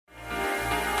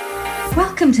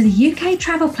Welcome to the UK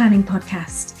Travel Planning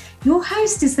Podcast. Your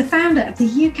host is the founder of the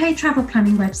UK Travel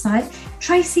Planning website,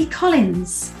 Tracy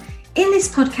Collins. In this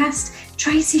podcast,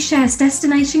 Tracy shares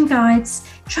destination guides,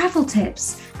 travel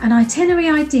tips, and itinerary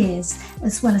ideas,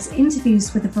 as well as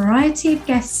interviews with a variety of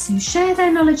guests who share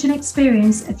their knowledge and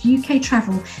experience of UK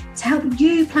travel to help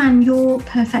you plan your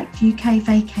perfect UK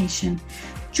vacation.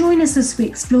 Join us as we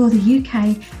explore the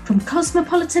UK from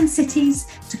cosmopolitan cities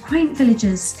to quaint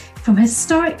villages, from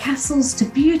historic castles to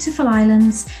beautiful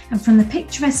islands, and from the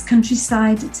picturesque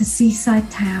countryside to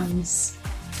seaside towns.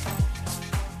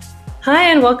 Hi,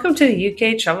 and welcome to the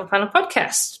UK Travel Planner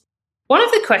Podcast. One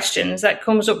of the questions that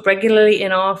comes up regularly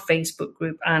in our Facebook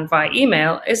group and via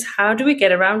email is, how do we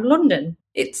get around London?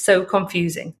 It's so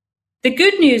confusing. The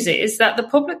good news is that the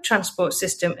public transport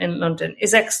system in London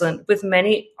is excellent, with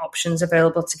many options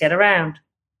available to get around.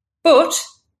 But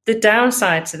the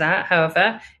downside to that,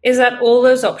 however, is that all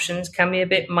those options can be a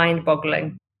bit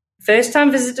mind-boggling.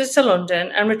 First-time visitors to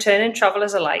London and returning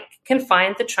travellers alike can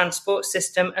find the transport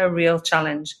system a real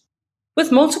challenge.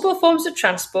 With multiple forms of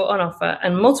transport on offer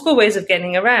and multiple ways of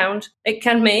getting around, it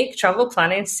can make travel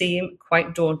planning seem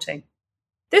quite daunting.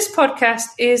 This podcast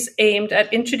is aimed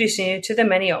at introducing you to the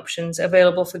many options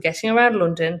available for getting around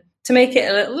London to make it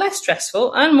a little less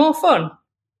stressful and more fun.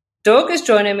 Doug is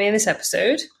joining me in this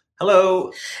episode.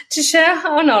 Hello. To share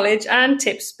our knowledge and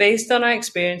tips based on our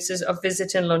experiences of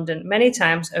visiting London many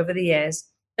times over the years,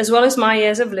 as well as my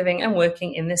years of living and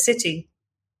working in the city.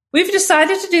 We've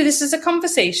decided to do this as a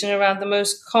conversation around the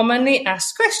most commonly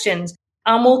asked questions,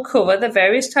 and we'll cover the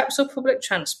various types of public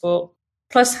transport,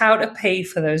 plus how to pay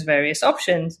for those various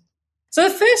options. So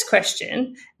the first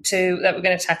question that we're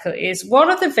going to tackle is, what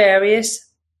are the various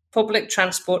public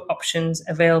transport options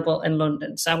available in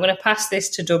London? So I'm going to pass this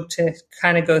to Doug to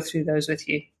kind of go through those with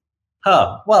you.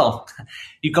 Well,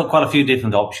 you've got quite a few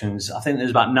different options. I think there's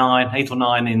about 8 or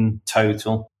 9 in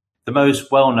total. The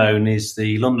most well-known is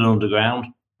the London Underground,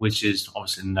 which is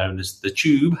obviously known as the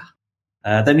Tube.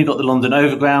 Then you've got the London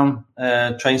Overground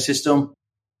train system.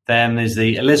 Then there's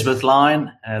the Elizabeth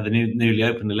line, the newly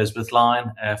opened Elizabeth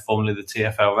line, formerly the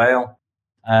TfL Rail.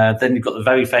 Then you've got the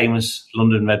very famous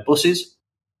London Red buses.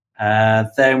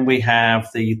 Then we have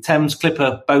the Thames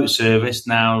Clipper boat service,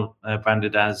 now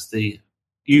branded as the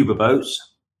Uber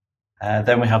boats.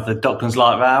 Then we have the Docklands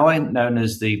Light Railway, known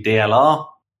as the DLR.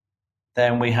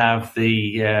 Then we have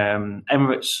the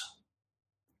Emirates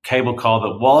cable car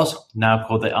that was, now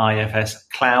called the IFS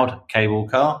Cloud cable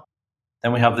car.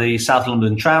 Then we have the South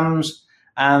London trams,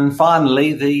 and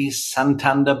finally the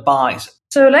Santander bikes.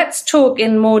 So let's talk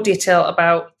in more detail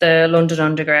about the London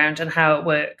Underground and how it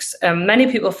works.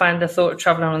 Many people find the thought of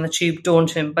travelling on the tube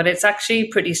daunting, but it's actually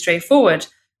pretty straightforward.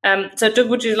 So Doug,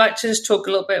 would you like to just talk a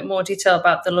little bit more detail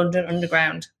about the London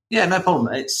Underground? Yeah, no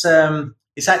problem. It's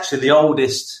actually the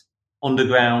oldest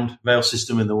underground rail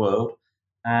system in the world,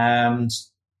 and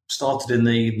started in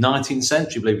the 19th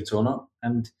century, believe it or not,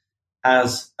 and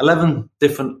has 11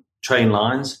 different train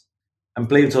lines, and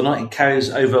believe it or not, it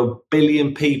carries over 1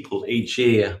 billion people each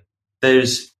year.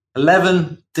 There's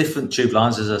 11 different tube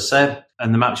lines, as I said,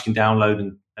 and the maps you can download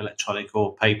in electronic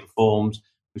or paper forms,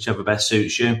 whichever best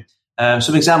suits you.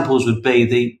 Some examples would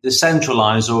be the central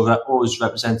lines are always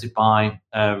represented by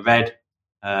red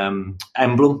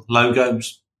emblem,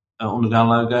 logos, underground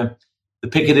logo. The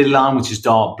Piccadilly line, which is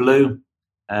dark blue,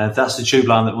 that's the tube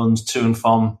line that runs to and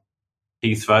from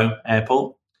Heathrow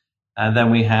Airport. And then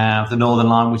we have the Northern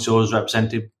Line, which is always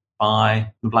represented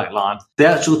by the black line. The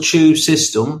actual tube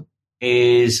system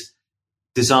is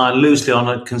designed loosely on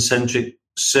a concentric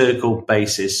circle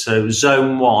basis. So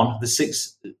Zone 1, the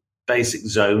 6 basic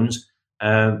zones.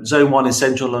 Zone 1 is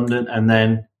central London, and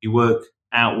then you work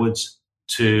outwards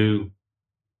to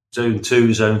Zone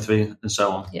 2, Zone 3, and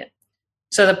so on. Yeah.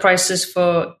 So the prices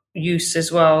for use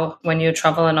as well, when you're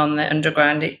travelling on the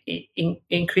Underground, it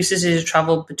increases as you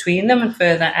travel between them and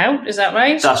further out. Is that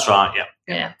right? That's right, yeah.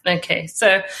 Yeah. Okay.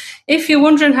 So if you're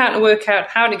wondering how to work out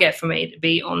how to get from A to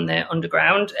B on the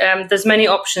Underground, there's many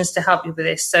options to help you with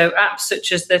this. So apps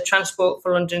such as the Transport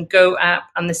for London Go app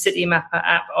and the City Mapper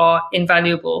app are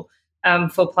invaluable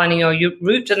for planning your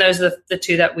route. And those are the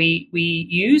two that we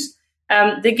use.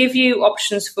 They give you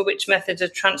options for which methods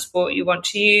of transport you want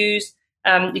to use.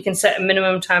 You can set a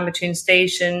minimum time between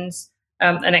stations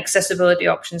and accessibility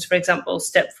options, for example,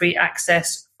 step-free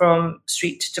access from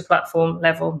street to platform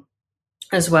level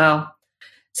as well.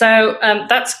 So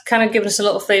that's kind of given us a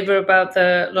little flavour about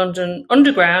the London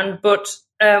Underground, but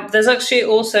there's actually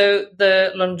also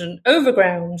the London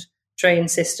Overground train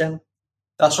system.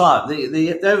 That's right.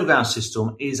 The Overground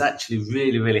system is actually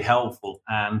really, really helpful,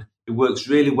 and it works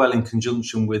really well in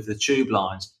conjunction with the tube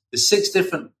lines. there's 6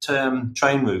 different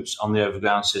train routes on the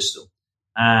overground system.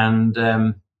 And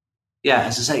as I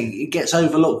say, it gets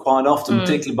overlooked quite often,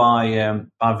 particularly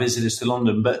by visitors to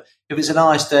London. But if it's a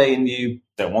nice day and you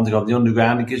don't want to go on the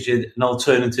underground, it gives you an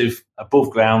alternative above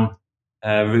ground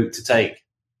route to take.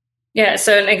 Yeah,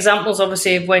 so examples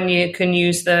obviously of when you can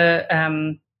use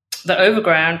the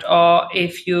overground are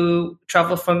if you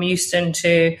travel from Euston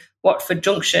to Watford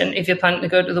Junction, if you're planning to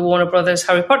go to the Warner Brothers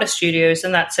Harry Potter Studios,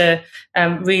 and that's a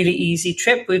really easy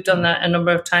trip. We've done that a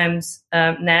number of times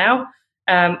now.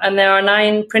 And there are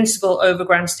 9 principal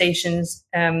overground stations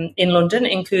in London,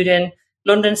 including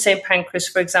London St Pancras,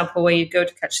 for example, where you go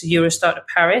to catch the Eurostar to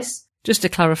Paris. Just to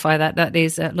clarify that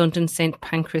is London St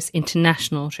Pancras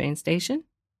International train station.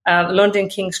 London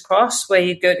King's Cross, where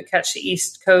you go to catch the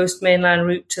East Coast mainline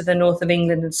route to the north of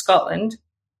England and Scotland.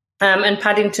 And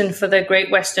Paddington for the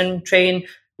Great Western train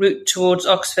route towards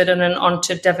Oxford and then on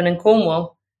to Devon and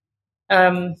Cornwall.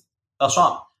 That's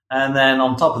right. And then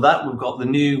on top of that, we've got the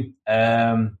new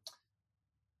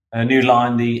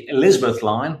line, the Elizabeth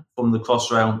line from the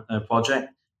Crossrail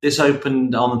project. This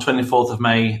opened on the 24th of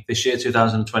May this year,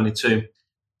 2022.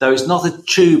 Though it's not a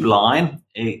tube line,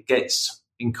 it gets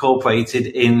incorporated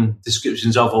in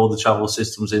descriptions of all the travel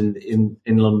systems in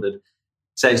London.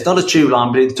 So it's not a tube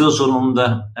line, but it does run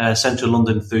under central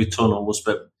London through tunnels,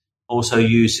 but also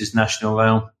uses National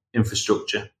Rail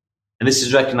infrastructure. And this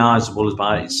is recognisable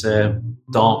by its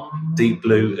dark, deep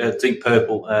blue, deep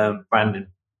purple branding.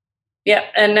 Yeah,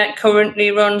 and that currently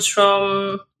runs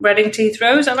from Reading to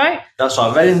Heathrow, is that right? That's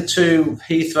right, Reading to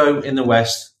Heathrow in the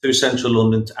west, through central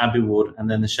London to Abbey Wood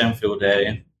and then the Shenfield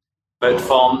area. But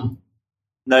from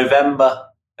November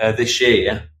this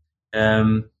year,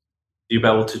 you'll be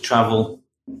able to travel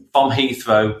from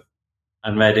Heathrow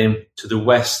and Reading to the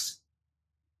west,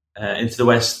 into the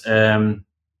west to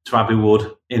Abbey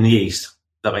Wood in the east.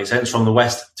 That makes sense, from the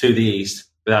west to the east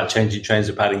without changing trains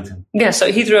at Paddington. Yeah,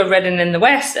 so Heathrow, Reading in the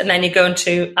west, and then you go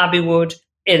into Abbey Wood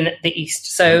in the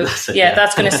east. So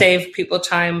that's going to save people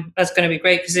time. That's going to be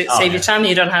great because it saves you time.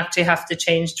 You don't have to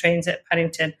change trains at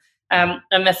Paddington. And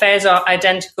the fares are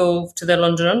identical to the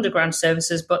London Underground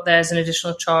services, but there's an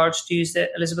additional charge to use the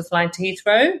Elizabeth line to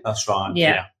Heathrow. That's right.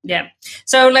 Yeah.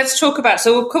 So let's talk about,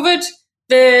 so we've covered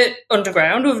the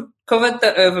Underground, we've covered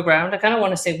the Overground. I kind of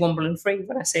want to say Womble and Free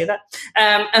when I say that.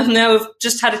 And now we've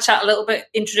just had a chat a little bit,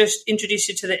 introduce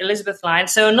you to the Elizabeth line.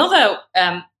 So another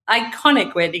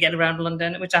iconic way to get around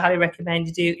London, which I highly recommend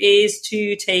you do, is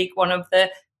to take one of the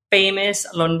famous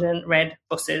London Red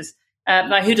buses.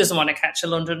 Now, who doesn't want to catch a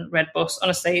London Red bus?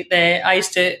 Honestly, I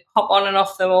used to hop on and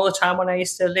off them all the time when I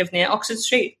used to live near Oxford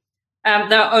Street.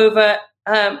 There are over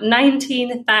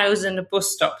 19,000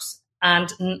 bus stops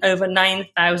and over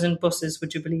 9,000 buses,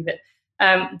 would you believe it?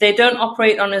 They don't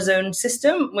operate on a zone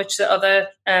system, which the other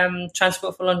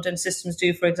Transport for London systems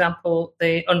do. For example,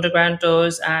 the Underground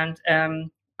does, and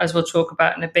as we'll talk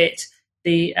about in a bit,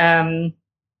 the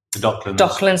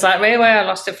Docklands Light Railway. I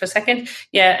lost it for a second.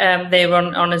 Yeah, they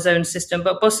run on a zone system,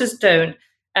 but buses don't.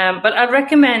 But I'd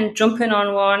recommend jumping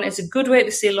on one. It's a good way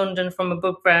to see London from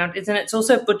above ground, and it's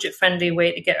also a budget-friendly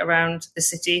way to get around the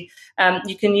city.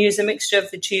 You can use a mixture of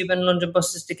the tube and London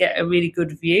buses to get a really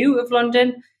good view of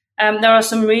London. There are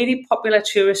some really popular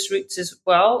tourist routes as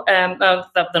well. They're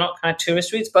not kind of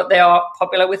tourist routes, but they are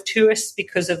popular with tourists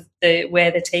because of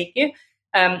where they take you.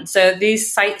 So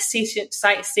these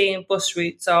sightseeing bus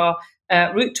routes are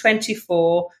Route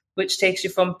 24, which takes you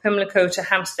from Pimlico to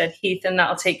Hampstead Heath, and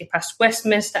that'll take you past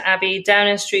Westminster Abbey,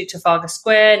 Downing Street, Trafalgar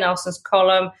Square, Nelson's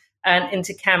Column, and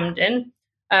into Camden.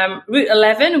 Route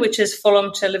 11, which is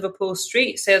Fulham to Liverpool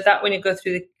Street. So that when you go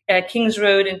through the King's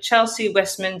Road in Chelsea,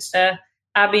 Westminster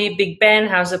Abbey, Big Ben,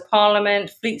 House of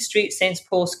Parliament, Fleet Street, St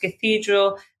Paul's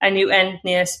Cathedral, and you end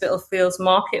near Spitalfields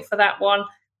Market for that one.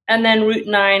 And then Route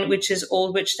 9, which is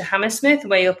Aldwych to Hammersmith,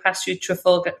 where you'll pass through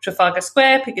Trafalgar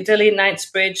Square, Piccadilly,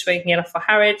 Knightsbridge, where you can get off for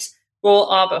Harrods,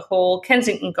 Royal Albert Hall,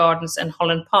 Kensington Gardens, and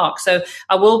Holland Park. So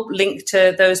I will link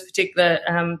to those particular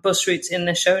bus routes in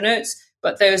the show notes,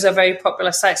 but those are very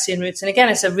popular sightseeing routes. And again,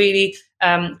 it's a really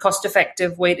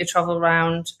cost-effective way to travel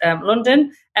around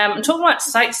London. I'm talking about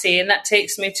sightseeing. That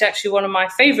takes me to actually one of my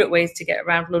favourite ways to get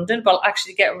around London, but I'll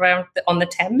actually get around on the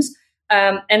Thames.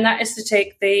 And that is to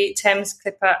take the Thames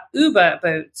Clipper Uber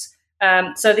boats.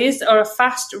 So these are a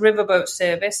fast riverboat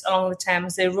service along the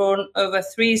Thames. They run over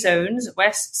 3 zones,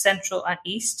 west, central and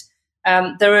east.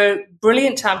 They're a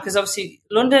brilliant time because obviously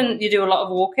London, you do a lot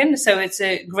of walking. So it's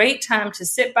a great time to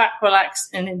sit back, relax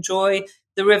and enjoy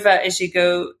the river as you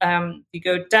go. You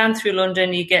go down through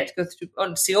London, you get to go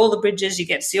through, see all the bridges, you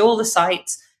get to see all the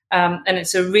sights. And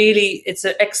it's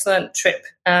an excellent trip.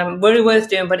 Really worth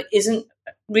doing, but it isn't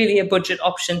really a budget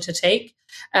option to take.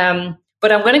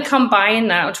 But I'm going to combine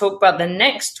that and talk about the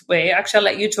next way. Actually, I'll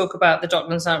let you talk about the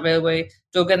Docklands Light Railway,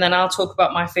 Doug, and then I'll talk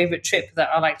about my favourite trip that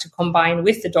I like to combine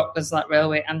with the Docklands Light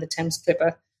Railway and the Thames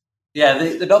Clipper. Yeah,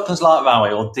 the Docklands Light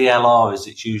Railway, or DLR as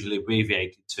it's usually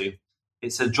abbreviated to,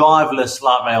 it's a driverless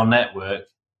light rail network,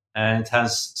 and it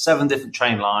has 7 different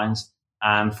train lines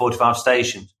and 45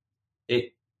 stations.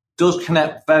 It does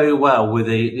connect very well with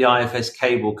the IFS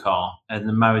cable car and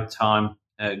the Maritime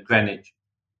Greenwich,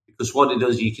 because what it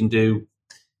does, you can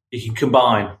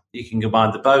combine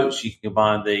the boats, you can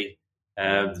combine the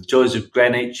Joys of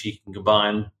Greenwich, you can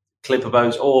combine Clipper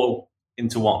boats all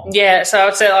into one. Yeah, so I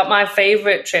would say like my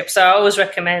favourite trip, so I always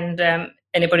recommend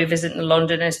anybody visiting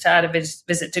London is to add a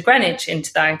visit to Greenwich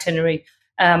into the itinerary.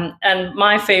 And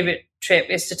my favourite trip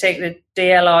is to take the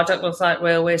DLR, Docklands Light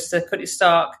Railways, to Cutty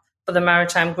Sark for the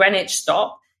Maritime Greenwich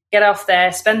stop, get off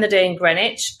there, spend the day in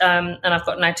Greenwich, and I've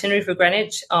got an itinerary for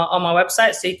Greenwich on my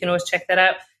website, so you can always check that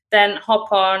out. Then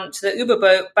hop on to the Uber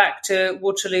boat back to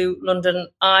Waterloo London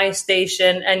Eye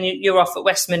station, and you're off at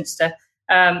Westminster.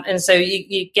 And so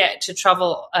you get to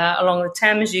travel along the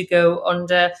Thames. You go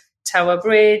under Tower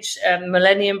Bridge,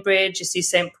 Millennium Bridge, you see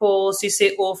St. Paul's, you see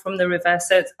it all from the river.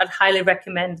 So I'd highly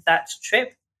recommend that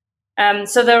trip.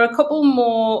 So there are a couple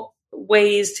more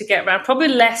ways to get around, probably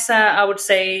lesser, I would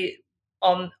say,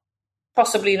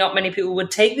 possibly not many people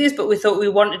would take these, but we thought we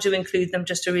wanted to include them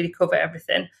just to really cover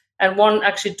everything. And one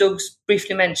actually Doug's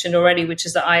briefly mentioned already, which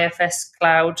is the IFS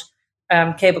Cloud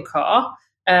cable car.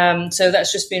 So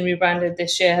that's just been rebranded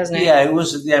this year, hasn't it? Yeah, it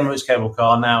was the Emirates cable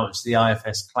car. Now it's the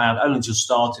IFS Cloud. Only just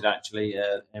started actually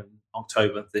in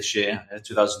October this year,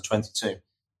 2022.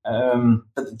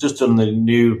 But just done the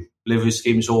new livery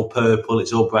scheme. It's all purple.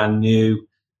 It's all brand new.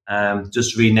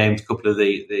 Just renamed a couple of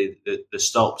the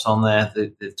stops on there,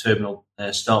 the terminal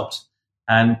stops.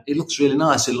 And it looks really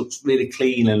nice. It looks really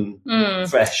clean and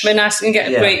fresh. Very nice. You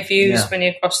can get great views when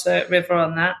you cross the river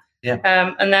on that.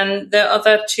 Yeah. And then the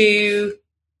other two...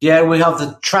 Yeah, we have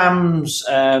the trams.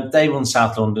 They run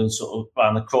South London, sort of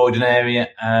around the Croydon area.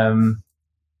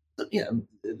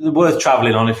 They're worth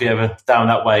travelling on if you're ever down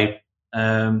that way.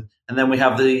 And then we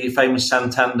have the famous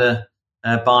Santander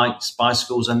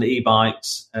bicycles and the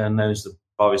e-bikes, known as the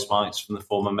Boris bikes from the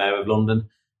former Mayor of London.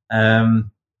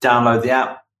 Download the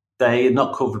app. They're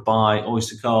not covered by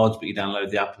Oyster cards, but you download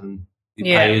the app and you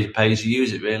pay as you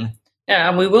use it, really. Yeah,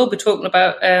 and we will be talking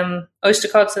about Oyster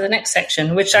cards in the next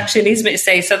section, which actually leads me to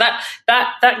say, so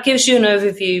that gives you an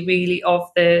overview, really, of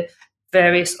the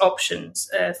various options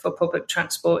for public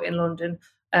transport in London.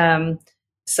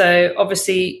 So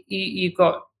obviously you've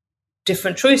got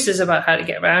different choices about how to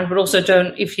get around, but also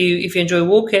if you enjoy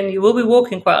walking, you will be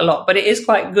walking quite a lot. But it is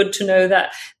quite good to know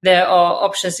that there are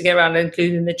options to get around,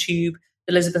 including the Tube,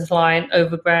 the Elizabeth Line,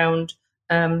 Overground,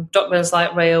 Docklands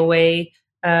Light Railway,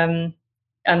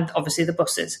 and obviously the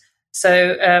buses.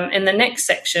 So in the next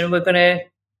section of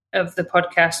the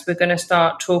podcast, we're going to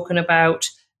start talking about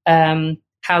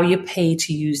how you pay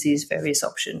to use these various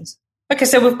options. Okay,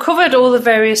 so we've covered all the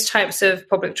various types of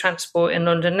public transport in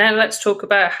London. Now let's talk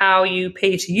about how you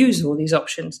pay to use all these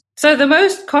options. So the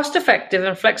most cost-effective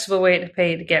and flexible way to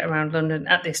pay to get around London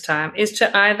at this time is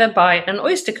to either buy an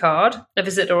Oyster card, a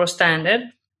visitor or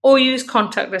standard, or use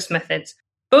contactless methods.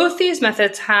 Both these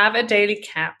methods have a daily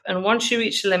cap, and once you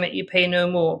reach the limit, you pay no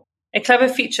more. A clever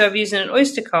feature of using an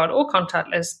Oyster card or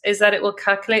contactless is that it will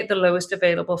calculate the lowest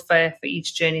available fare for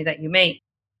each journey that you make.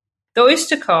 The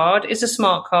Oyster card is a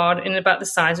smart card in about the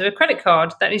size of a credit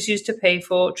card that is used to pay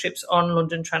for trips on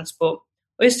London transport.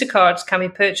 Oyster cards can be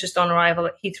purchased on arrival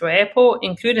at Heathrow Airport,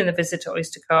 including the Visitor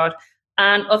Oyster card,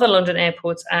 and other London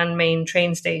airports and main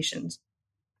train stations.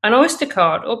 An Oyster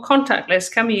card or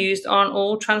contactless can be used on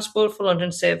all Transport for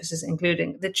London services,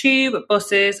 including the Tube,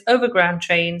 buses, Overground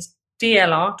trains,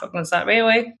 DLR, Docklands Light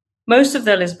Railway, most of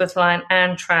the Elizabeth Line,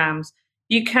 and trams.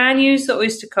 You can use the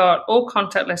Oyster card or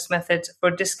contactless methods for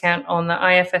a discount on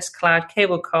the IFS Cloud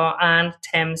cable car and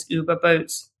Thames Uber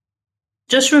boats.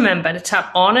 Just remember to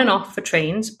tap on and off for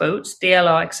trains, boats,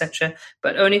 DLR, etc.,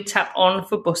 but only tap on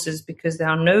for buses because there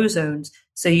are no zones,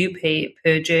 so you pay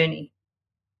per journey.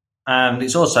 And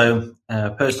it's also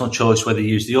a personal choice whether you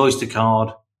use the Oyster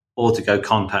card or to go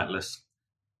contactless.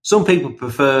 Some people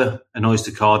prefer an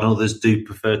Oyster card and others do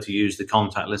prefer to use the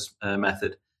contactless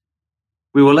method.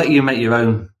 We will let you make your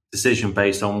own decision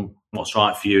based on what's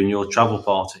right for you and your travel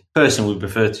party. Personally, we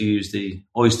prefer to use the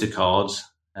Oyster cards,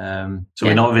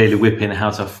 we're not really whipping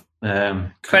out of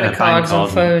credit cards or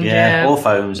phones. Or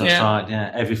phones, that's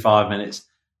right, every 5 minutes.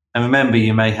 And remember,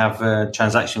 you may have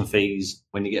transaction fees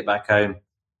when you get back home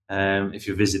if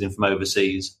you're visiting from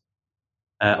overseas.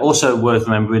 Also worth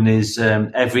remembering is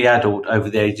every adult over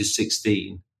the age of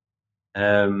 16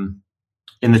 in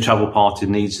the travel party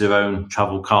needs their own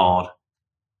travel card.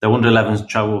 The under 11s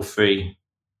travel free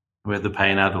with the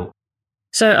paying adult.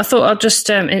 So I thought I'll just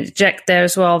interject there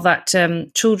as well that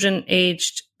children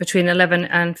aged between 11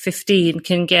 and 15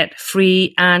 can get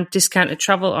free and discounted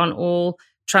travel on all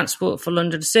Transport for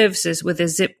London services with a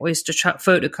Zip Oyster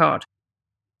photo card.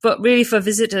 But really for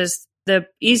visitors, the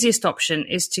easiest option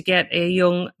is to get a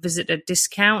young visitor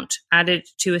discount added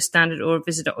to a standard or a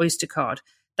visitor Oyster card.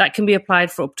 That can be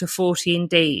applied for up to 14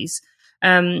 days.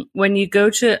 When you go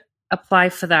to apply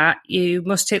for that, you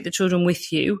must take the children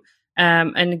with you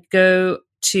and go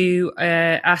to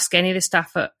ask any of the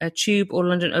staff at a Tube or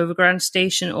London Overground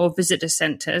station or visitor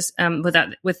centres,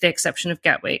 with the exception of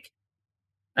Gatwick,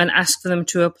 and ask for them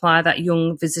to apply that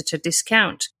young visitor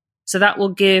discount. So that will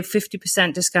give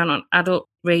 50% discount on adult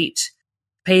rate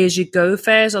pay-as-you-go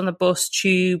fares on the bus,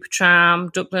 tube, tram,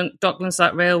 Docklands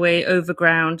Light Railway,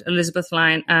 Overground, Elizabeth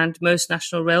Line and most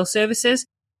national rail services.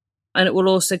 And it will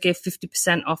also give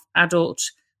 50% off adult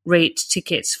rate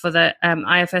tickets for the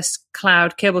IFS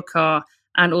Cloud cable car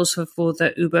and also for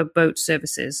the Uber boat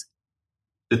services.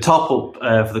 The top-up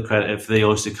for the credit for the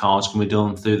Oyster cards can be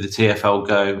done through the TfL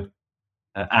Go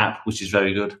app, which is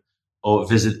very good, or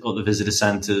visit the visitor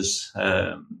centres,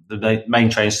 the main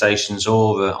train stations,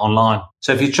 or online.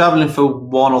 So if you're travelling for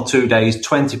 1 or 2 days,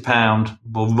 £20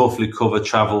 will roughly cover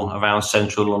travel around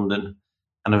central London,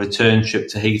 and a return trip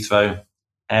to Heathrow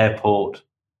Airport,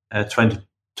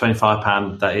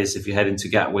 £25, that is, if you're heading to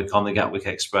Gatwick on the Gatwick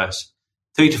Express.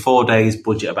 3 to 4 days,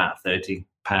 budget about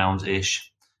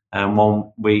 £30-ish.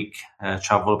 1 week,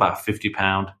 travel about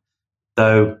 £50.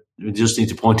 Though we just need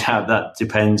to point out that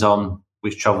depends on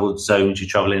which travel zones you're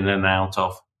travelling in and out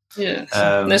of. Yeah,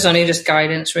 there's only just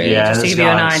guidance, really, just to give you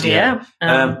an idea.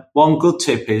 Yeah. One good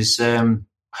tip is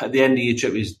at the end of your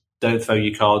trip is don't throw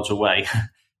your cards away.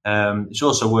 It's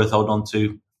also worth holding on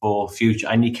to for future,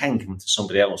 and you can give them to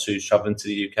somebody else who's travelling to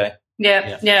the UK.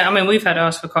 Yeah. I mean, we've had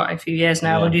ours for quite a few years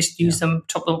now. We'll just use them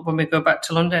top up when we go back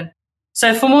to London.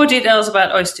 So for more details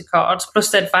about Oyster cards,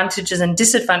 plus the advantages and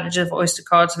disadvantages of Oyster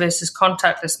cards versus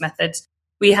contactless methods,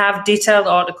 we have detailed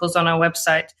articles on our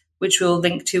website, which we'll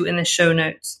link to in the show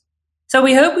notes. So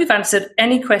we hope we've answered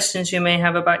any questions you may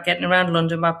have about getting around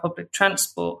London by public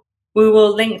transport. We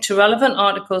will link to relevant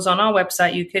articles on our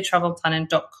website,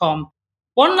 uktravelplanning.com.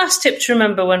 One last tip to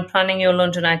remember when planning your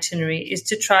London itinerary is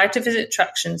to try to visit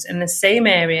attractions in the same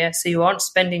area so you aren't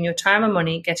spending your time and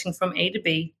money getting from A to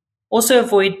B. Also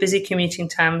avoid busy commuting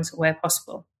times where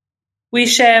possible. We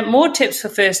share more tips for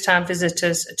first-time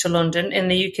visitors to London in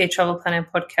the UK Travel Planning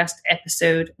Podcast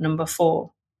episode number 4.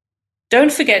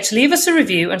 Don't forget to leave us a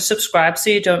review and subscribe so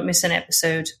you don't miss an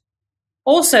episode.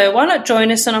 Also, why not join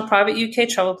us on our private UK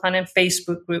Travel Planning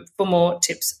Facebook group for more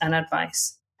tips and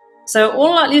advice. So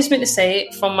all that leaves me to say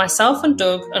from myself and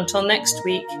Doug until next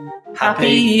week,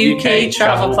 happy UK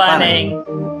Travel Planning.